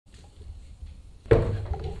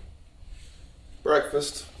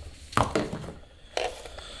breakfast.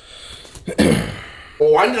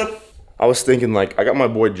 I was thinking, like, I got my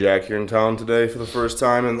boy Jack here in town today for the first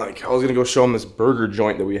time, and like I was gonna go show him this burger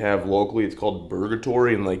joint that we have locally. It's called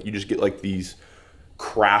Burgatory, and like you just get like these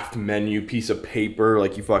craft menu piece of paper,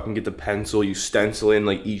 like you fucking get the pencil, you stencil in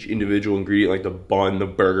like each individual ingredient, like the bun, the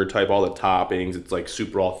burger type, all the toppings. It's like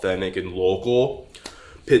super authentic and local.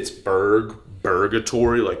 Pittsburgh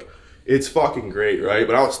Burgatory, like it's fucking great, right?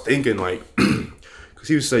 But I was thinking, like, because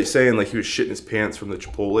he was saying like he was shitting his pants from the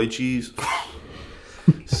Chipotle cheese.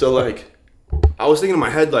 So like I was thinking in my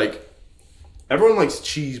head, like, everyone likes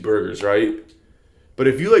cheeseburgers, right? But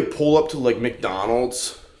if you like pull up to like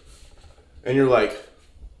McDonald's and you're like,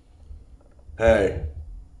 hey,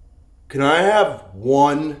 can I have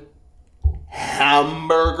one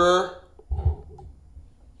hamburger?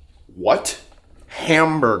 What?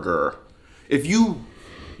 Hamburger. If you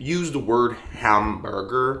use the word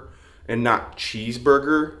hamburger and not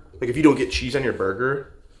cheeseburger, like if you don't get cheese on your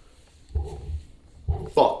burger,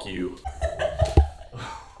 fuck you.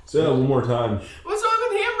 Say that one more time. What's wrong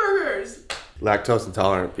with hamburgers? Lactose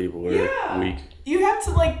intolerant people are weak. You have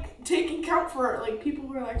to like take account for like people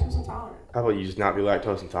who are lactose intolerant. How about you just not be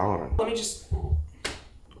lactose intolerant? Let me just.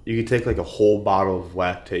 You could take like a whole bottle of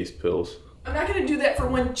lactase pills. I'm not gonna do that for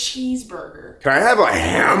one cheeseburger. Can I have a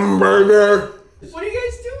hamburger? What are you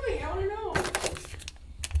guys doing? I wanna know.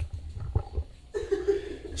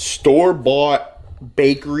 Store-bought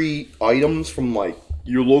bakery items from like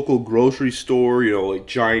your local grocery store, you know, like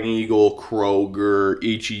Giant Eagle, Kroger,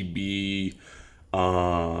 H-E-B,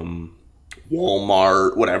 Walmart,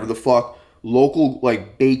 whatever the fuck. Local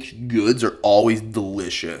like baked goods are always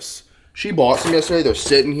delicious. She bought some yesterday. They're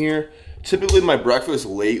sitting here. Typically my breakfast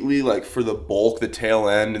lately, like for the bulk, the tail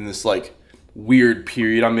end, and this like weird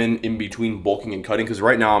period I'm in between bulking and cutting, because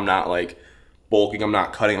right now I'm not like bulking, I'm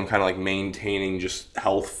not cutting, I'm kind of like maintaining just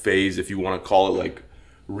health phase, if you want to call it, like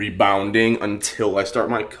rebounding until I start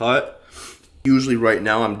my cut. Usually right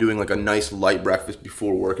now I'm doing like a nice light breakfast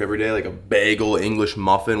before work every day, like a bagel English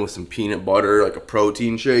muffin with some peanut butter, like a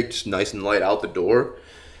protein shake, just nice and light out the door.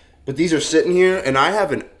 But these are sitting here, and I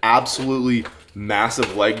have an absolutely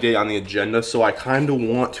massive leg day on the agenda, so I kind of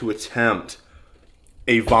want to attempt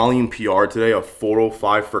a volume PR today of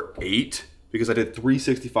 405 for 8, because I did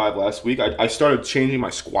 365 last week. I started changing my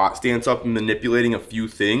squat stance up and manipulating a few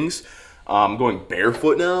things. I'm going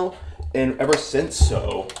barefoot now, and ever since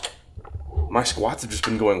so, my squats have just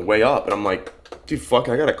been going way up, and I'm like, dude, fuck,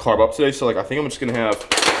 I gotta carb up today, so like I think I'm just gonna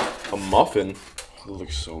have a muffin. It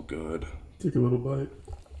looks so good. Take a little bite.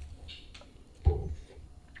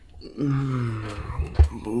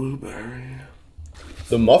 Blueberry.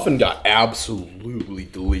 The muffin got absolutely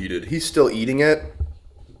deleted. He's still eating it.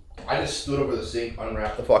 I just stood over the sink,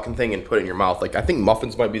 unwrapped the fucking thing, and put it in your mouth. Like, I think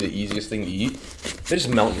muffins might be the easiest thing to eat. They just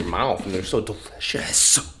melt in your mouth, and they're so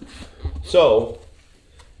delicious. So,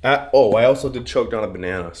 I also did choke down a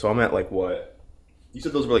banana. So I'm at like what? You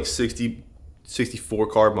said those were like 60, 64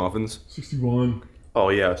 carb muffins? 61. Oh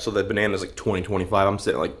yeah, so the banana's like 20, 25. I'm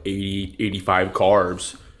sitting at like 80, 85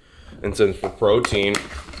 carbs. And since for protein,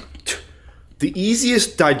 the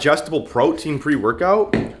easiest digestible protein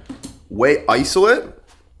pre-workout, whey isolate,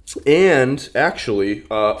 and actually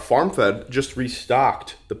Farm Fed just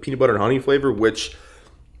restocked the peanut butter and honey flavor, which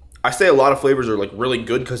I say a lot of flavors are like really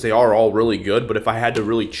good because they are all really good, but if I had to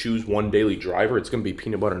really choose one daily driver, it's gonna be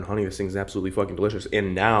peanut butter and honey. This thing's absolutely fucking delicious.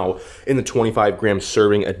 And now in the 25 gram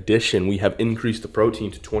serving edition, we have increased the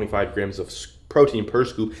protein to 25 grams of protein per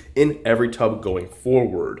scoop in every tub going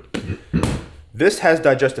forward. This has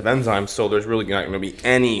digestive enzymes, so there's really not gonna be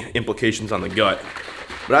any implications on the gut.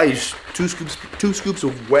 But I use two scoops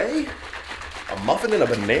of whey, a muffin and a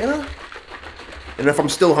banana, and if I'm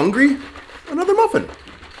still hungry, another muffin.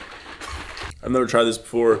 I've never tried this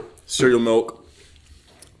before. Cereal milk,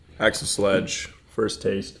 Axe Sledge, first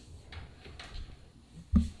taste.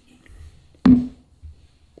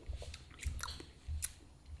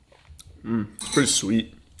 It's pretty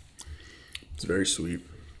sweet. It's very sweet.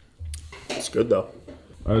 It's good though.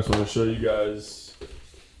 I just want to show you guys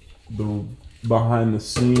the behind the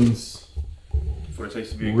scenes. For it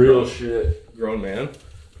takes to be a real shit. Grown man.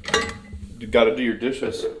 You gotta do your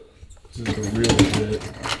dishes. This is the real shit.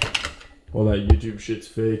 All that YouTube shit's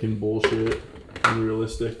fake and bullshit.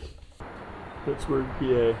 Unrealistic. Pittsburgh,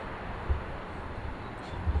 PA.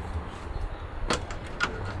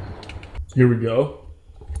 Here we go.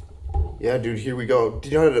 Yeah, dude, here we go. Do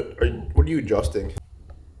you know how to, what are you adjusting?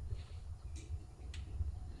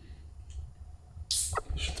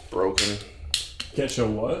 Shit's broken. Can't show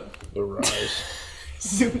what? The rise.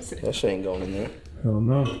 Zooms in. That shit ain't going in there. Hell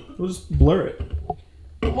no. We'll just blur it.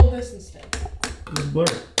 Hold this instead. Blair.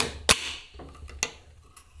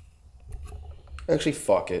 Actually,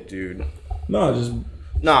 fuck it, dude. No, just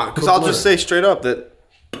Nah, because I'll just say straight up that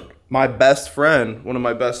my best friend, one of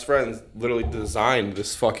my best friends, literally designed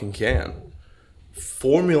this fucking can.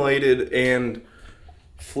 Formulated and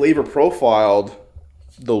flavor profiled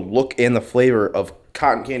the look and the flavor of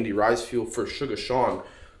cotton candy rice fuel for Sugar Sean.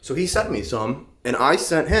 So he sent me some, and I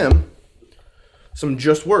sent him some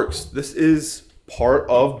Just Works. This is part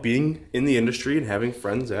of being in the industry and having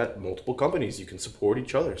friends at multiple companies. You can support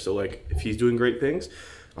each other. So, like, if he's doing great things,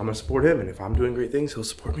 I'm going to support him. And if I'm doing great things, he'll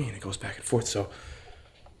support me. And it goes back and forth. So,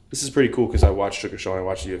 this is pretty cool because I watch Sugar Sean. I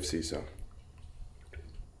watch UFC, so.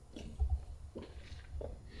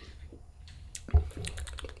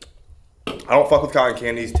 I don't fuck with cotton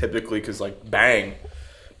candies typically because, like, Bang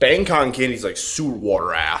cotton candy is like sewer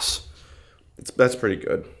water ass. That's pretty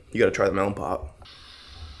good. You got to try the melon pop.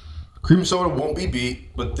 Cream soda won't be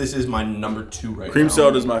beat, but this is my number 2 right now. cream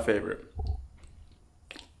soda is my favorite.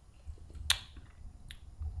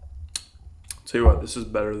 Tell you what, this is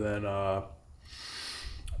better than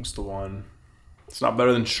what's the one? It's not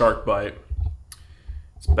better than Shark Bite.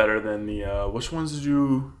 It's better than the which ones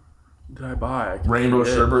did I buy? Rainbow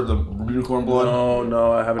sherbet, the unicorn blood.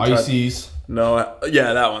 No, I haven't. Ices. Tried. No,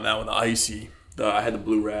 yeah, that one, the icy. I had the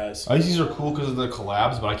blue raz. Ices are cool because of the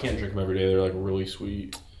collabs, but I can't drink them every day. They're like really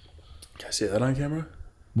sweet. Can I say that on camera?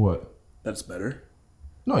 What? That's better.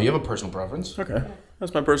 No, you have a personal preference. Okay,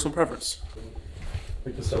 that's my personal preference.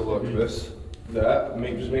 So look, just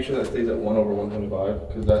make sure that stays at 1 over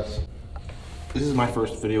 125 because this is my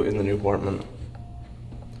first video in the new apartment.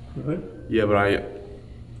 Really? Yeah, but I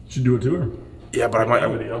Should do it to her. Yeah, but I might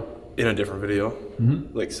video. in a different video,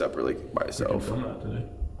 like separately by itself. Film that today.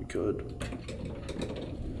 We could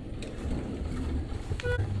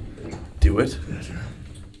do it.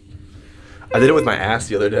 I did it with my ass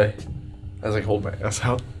the other day. I was like holding my ass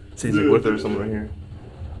out. So he's like, what if there's someone right here?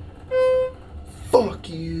 Fuck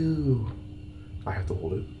you. I have to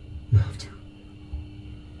hold it. You have to.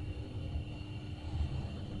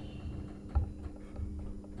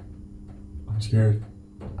 I'm scared.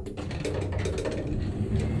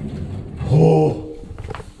 Oh.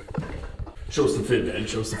 Show us the fit, man.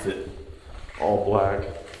 Show us the fit. All black.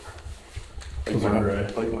 Those are gray.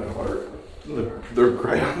 Like my heart. They're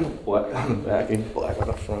gray on the back and black on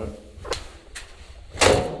the front.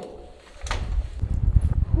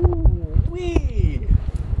 Ooh-wee.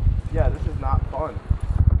 Yeah, this is not fun.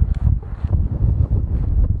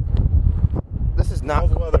 This is not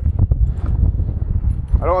the weather.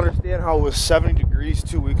 I don't understand how it was 70 degrees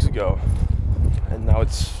 2 weeks ago. And now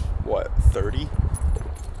it's, what, 30?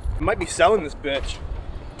 I might be selling this bitch.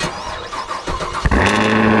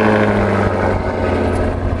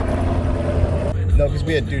 No, because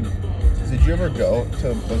we had, dude, did you ever go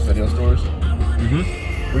to those video stores?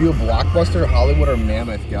 Mm-hmm. Were you a Blockbuster, Hollywood, or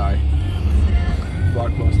Mammoth guy?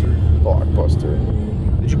 Blockbuster.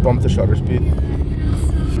 Did you bump the shutter speed?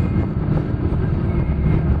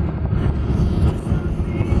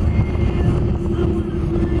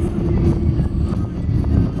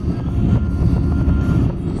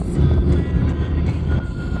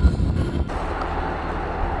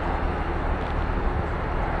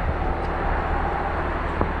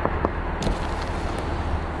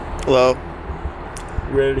 Hello.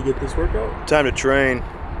 You ready to get this workout? Time to train.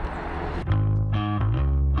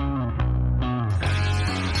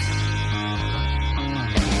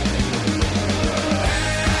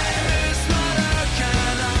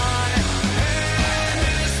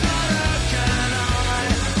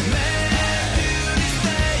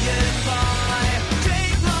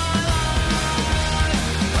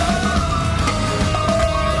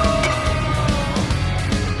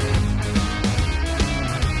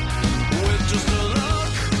 Just a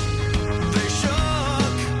look, they show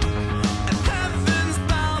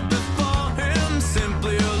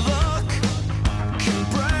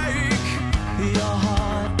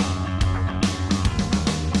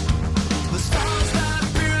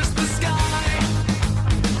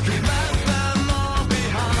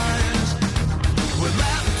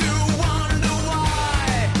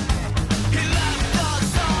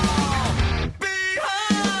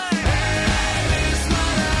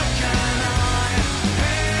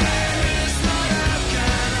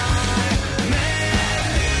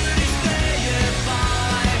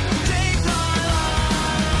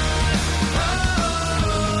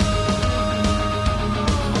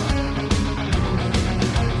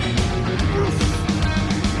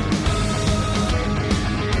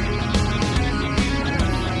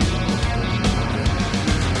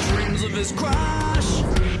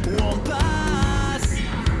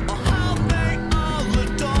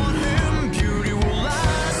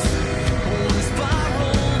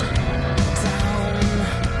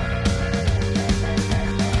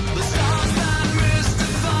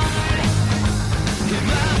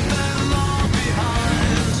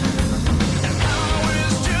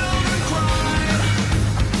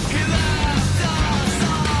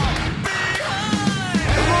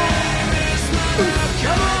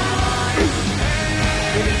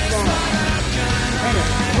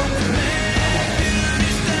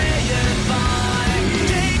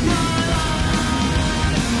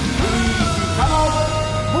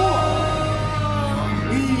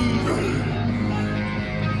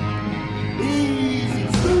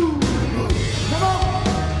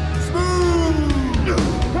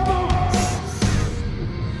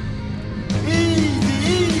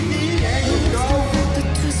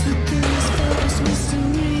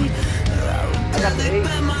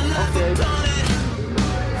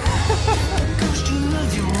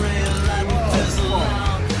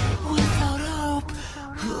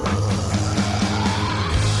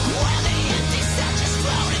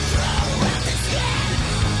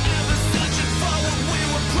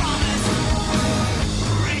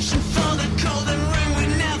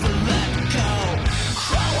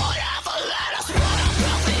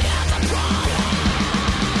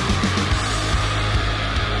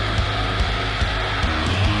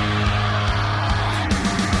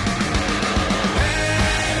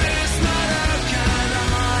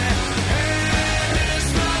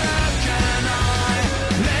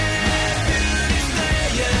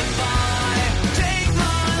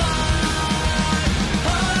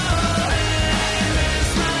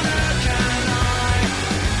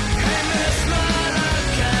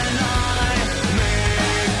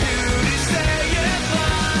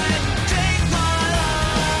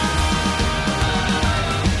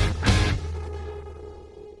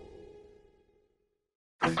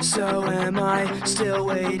So am I still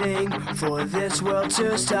waiting for this world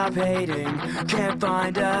to stop hating? Can't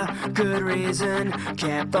find a good reason,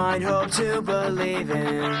 can't find hope to believe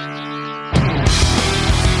in.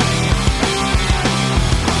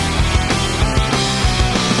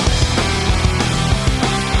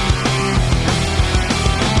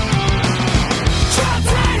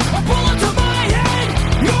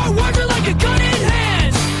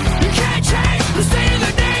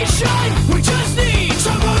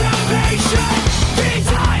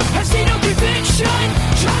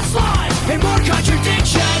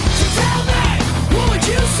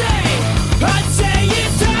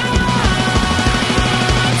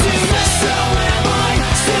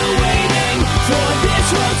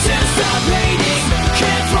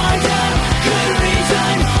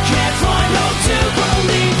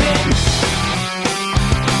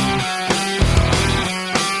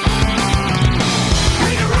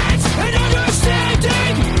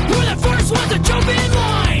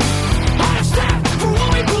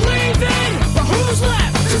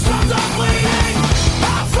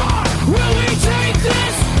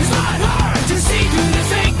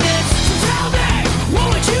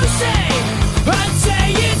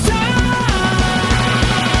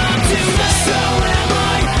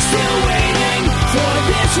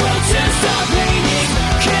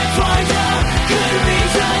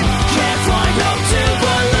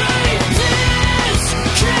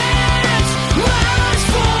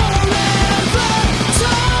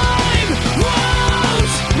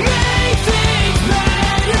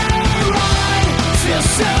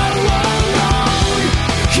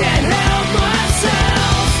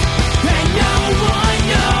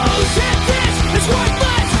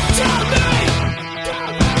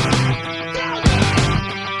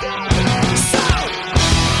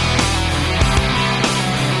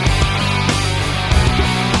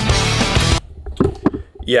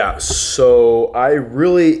 Yeah, so I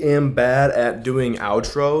really am bad at doing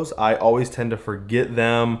outros. I always tend to forget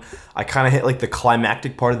them. I kind of hit like the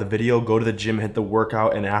climactic part of the video, go to the gym, hit the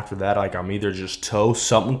workout, and after that, like I'm either just toast,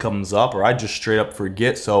 something comes up, or I just straight up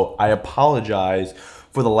forget. So I apologize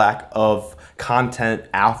for the lack of content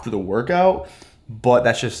after the workout, but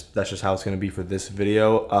that's just how it's gonna be for this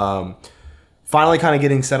video. Finally kind of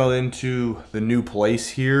getting settled into the new place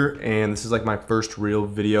here, and this is like my first real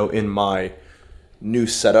video in my new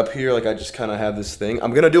setup here. Like I just kind of have this thing.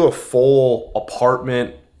 I'm gonna do a full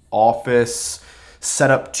apartment office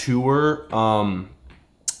setup tour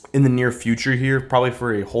in the near future here, probably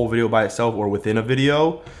for a whole video by itself or within a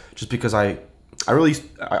video, just because I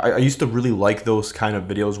used to really like those kind of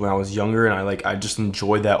videos when I was younger, and I just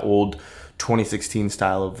enjoyed that old 2016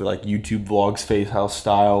 style of like YouTube vlogs, Face House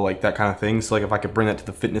style, like that kind of thing. So like if I could bring that to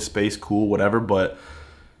the fitness space, cool, whatever. But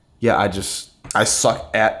yeah, I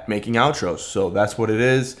suck at making outros, so that's what it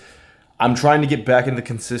is. I'm trying to get back into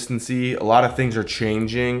consistency. A lot of things are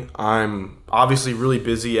changing. I'm obviously really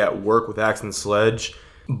busy at work with Axe and Sledge,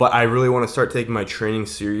 but I really want to start taking my training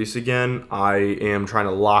serious again. I am trying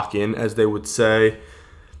to lock in, as they would say,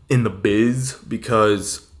 in the biz,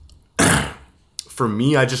 because for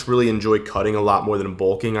me, I just really enjoy cutting a lot more than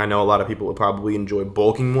bulking. I know a lot of people would probably enjoy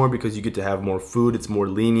bulking more because you get to have more food, it's more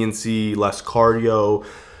leniency, less cardio,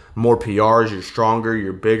 more PRs, you're stronger,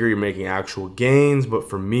 you're bigger, you're making actual gains. But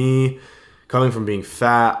for me, coming from being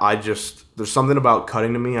fat, there's something about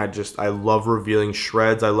cutting to me. I love revealing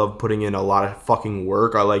shreds. I love putting in a lot of fucking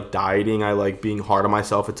work. I like dieting. I like being hard on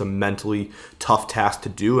myself. It's a mentally tough task to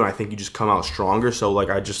do, and I think you just come out stronger. So like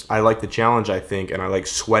I like the challenge, I think, and I like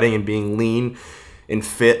sweating and being lean and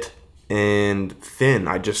fit and thin.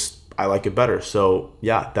 I like it better. So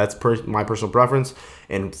yeah, that's my personal preference.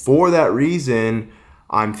 And for that reason,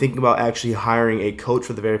 I'm thinking about actually hiring a coach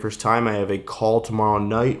for the very first time. I have a call tomorrow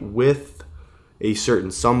night with a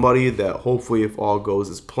certain somebody that hopefully, if all goes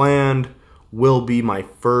as planned, will be my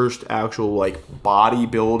first actual like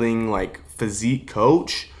bodybuilding like physique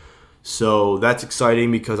coach. So that's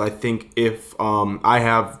exciting because I think if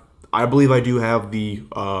I believe I do have the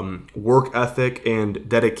work ethic and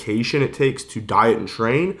dedication it takes to diet and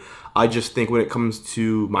train. I just think when it comes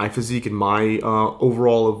to my physique and my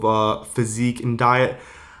overall of physique and diet,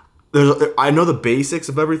 I know the basics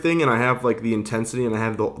of everything, and I have like the intensity and I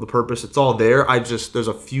have the purpose. It's all there. There's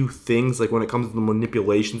a few things like when it comes to the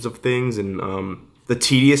manipulations of things and the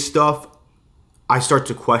tedious stuff, I start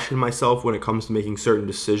to question myself when it comes to making certain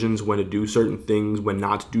decisions, when to do certain things, when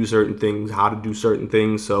not to do certain things, how to do certain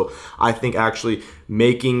things. So I think actually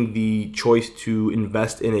making the choice to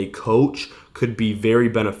invest in a coach could be very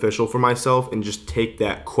beneficial for myself and just take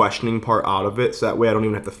that questioning part out of it. So that way I don't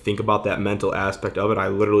even have to think about that mental aspect of it. I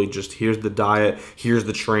literally just, here's the diet, here's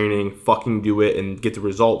the training, fucking do it and get the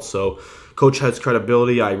results. So coach has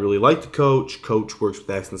credibility. I really like the coach. Coach works with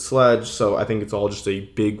Aidan Sledge. So I think it's all just a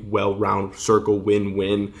big, well-rounded circle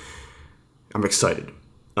win-win. I'm excited.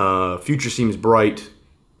 Future seems bright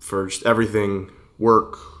for just everything,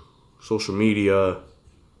 work, social media,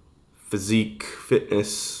 physique,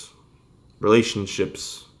 fitness,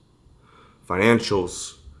 relationships,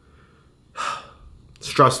 financials.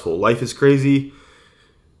 Stressful. Life is crazy,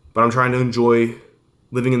 but I'm trying to enjoy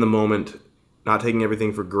living in the moment, not taking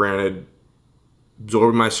everything for granted,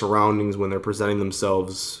 absorbing my surroundings when they're presenting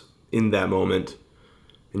themselves in that moment,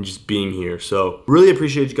 and just being here. So really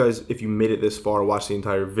appreciate you guys if you made it this far, watched the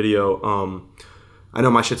entire video. I know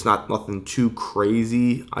my shit's nothing too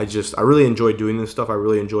crazy. I really enjoy doing this stuff. I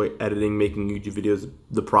really enjoy editing, making YouTube videos,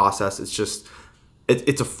 the process. It's just,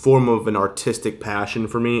 it's a form of an artistic passion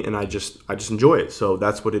for me, and I just enjoy it. So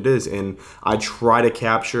that's what it is. And I try to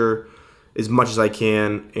capture as much as I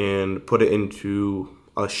can and put it into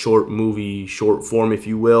a short movie, short form, if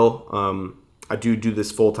you will. I do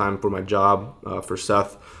this full-time for my job, for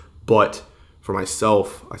Seth, but for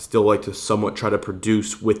myself, I still like to somewhat try to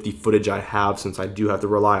produce with the footage I have, since I do have to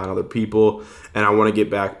rely on other people, and I want to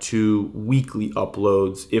get back to weekly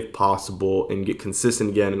uploads if possible and get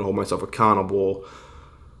consistent again and hold myself accountable.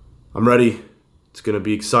 I'm ready. It's going to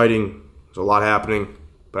be exciting. There's a lot happening,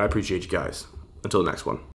 but I appreciate you guys. Until the next one.